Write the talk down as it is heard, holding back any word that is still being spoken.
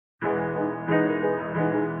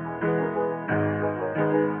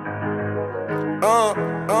Yeah.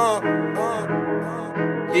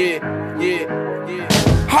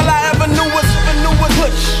 All I ever knew was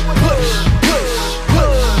push.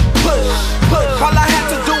 All I had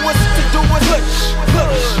to do was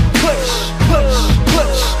push.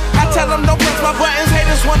 I tell them don't press my buttons,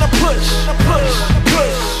 haters wanna push.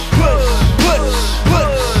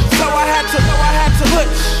 So I had to push.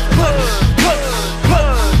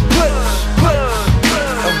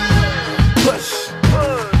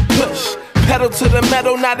 Pedal to the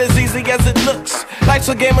metal, not as easy as it looks. Life's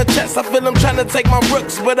a game of chess, I feel I'm trying to take my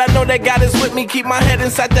rooks, but I know that God is with me, keep my head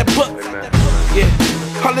inside that book. Yeah,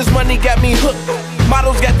 all this money got me hooked.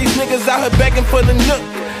 Models got these niggas out here begging for the nook.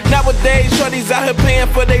 Nowadays, shorties out here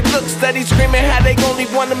paying for they looks. Steady screaming how they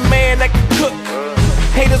only want a man that can cook.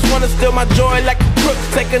 Haters wanna steal my joy like a crook.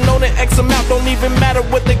 Taking on an X amount, don't even matter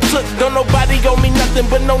what they took. Don't nobody owe me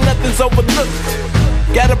nothing, but no nothing's overlooked.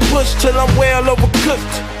 Gotta push till I'm well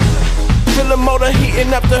overcooked. Feel the motor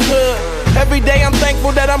heating up the hood. Every day I'm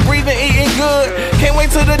thankful that I'm breathing, eating good. Can't wait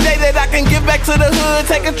till the day that I can get back to the hood.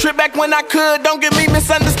 Take a trip back when I could. Don't get me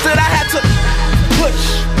misunderstood, I had to push.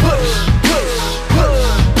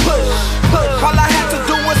 All I had to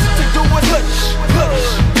do was push.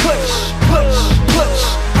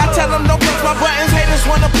 I tell them don't press my buttons, haters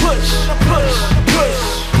wanna push.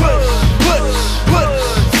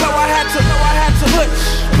 So I had to push.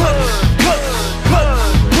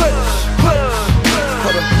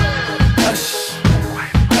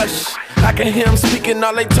 I can hear them speaking,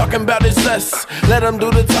 all they talking about is us. Let them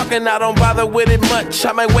do the talking, I don't bother with it much.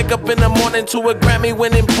 I might wake up in the morning to a Grammy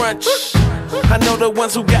winning brunch. I know the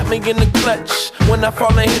ones who got me in the clutch. When I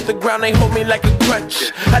fall and hit the ground, they hold me like a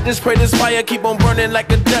crutch. I just pray this fire keep on burning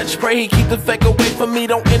like a Dutch. Pray he keep the fake away from me,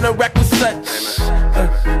 don't interact with such.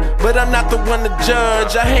 But I'm not the one to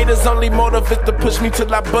judge. I haters only motive is to push me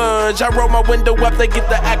till I budge. I roll my window up, they get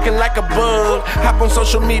to acting like a bug. Hop on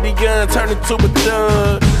social media and turn into a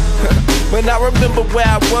dud. When I remember where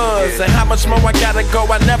I was and how much more I gotta go,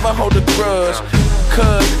 I never hold a grudge.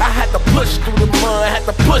 Cause I had to push through the mud, had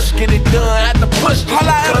to push, get it done, had to push. All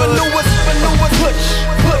I ever knew was push.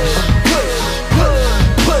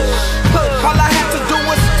 All I had to do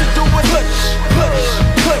was push.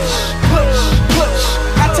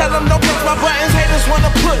 I tell them don't press my buttons, haters wanna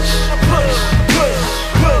push.